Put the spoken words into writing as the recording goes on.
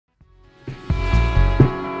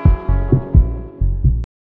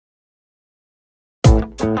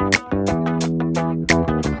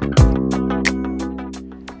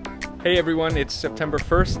Hey everyone, it's September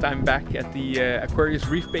 1st. I'm back at the Aquarius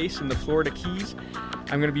Reef Base in the Florida Keys.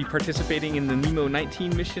 I'm going to be participating in the NEEMO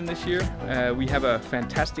 19 mission this year. We have a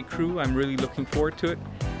fantastic crew. I'm really looking forward to it.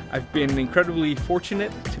 I've been incredibly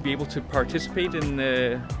fortunate to be able to participate in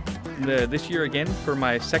this year again for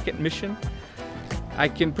my second mission. I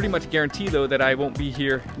can pretty much guarantee though that I won't be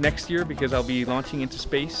here next year because I'll be launching into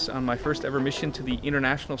space on my first ever mission to the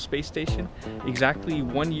International Space Station exactly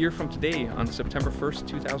 1 year from today on September 1st,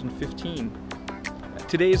 2015.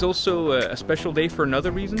 Today is also a special day for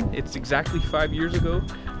another reason. It's exactly 5 years ago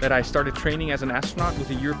that I started training as an astronaut with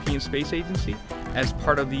the European Space Agency as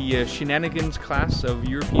part of the Shenanigans class of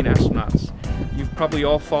European astronauts. You've probably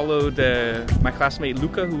all followed my classmate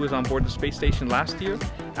Luca, who was on board the space station last year.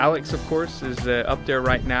 Alex, of course, is up there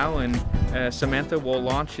right now, and Samantha will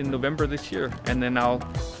launch in November this year, and then I'll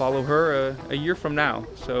follow her a year from now.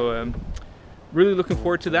 So really looking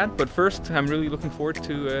forward to that, but first I'm really looking forward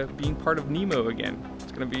to being part of NEEMO again.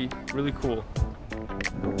 It's going to be really cool.